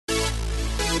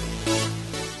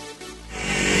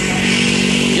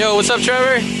Yo, what's up,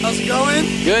 Trevor? How's it going?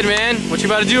 Good, man. What you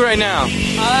about to do right now?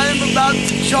 I'm about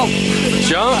to jump.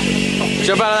 Jump?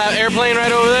 Jump out of that airplane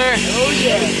right over there? Oh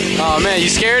yeah. Oh man, you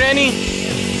scared any?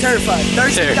 Terrified.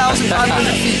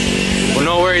 13,500 feet. Well,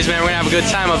 no worries, man. We're gonna have a good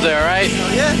time up there, alright?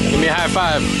 Oh yeah. Give me a high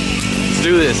five. Let's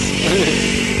do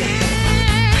this.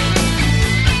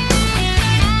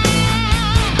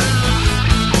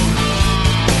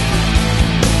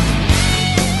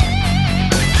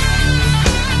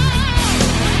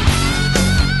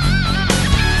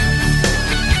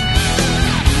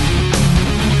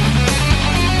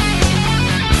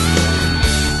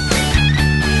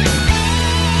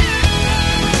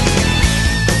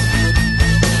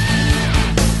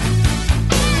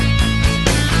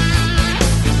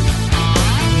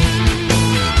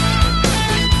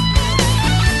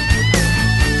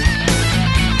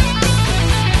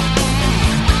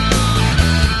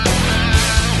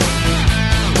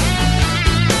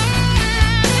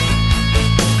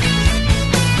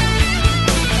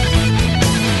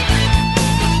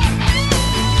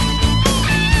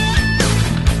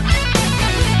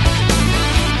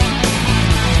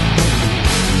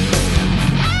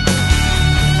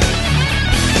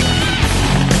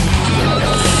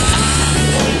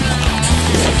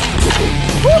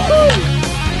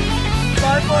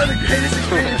 By far the greatest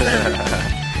experience ever.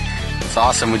 It's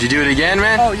awesome. Would you do it again,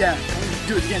 man? Oh yeah. I'm gonna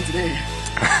do it again today.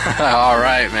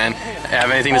 Alright, man.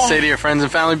 Have anything to say to your friends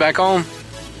and family back home?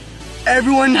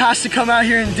 Everyone has to come out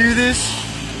here and do this.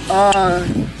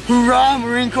 Hoorah,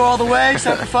 Marine Corps all the way,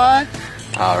 Semper Fi.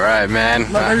 Alright,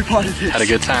 man. Love every part of this. Had a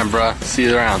good time, bro. See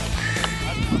you around.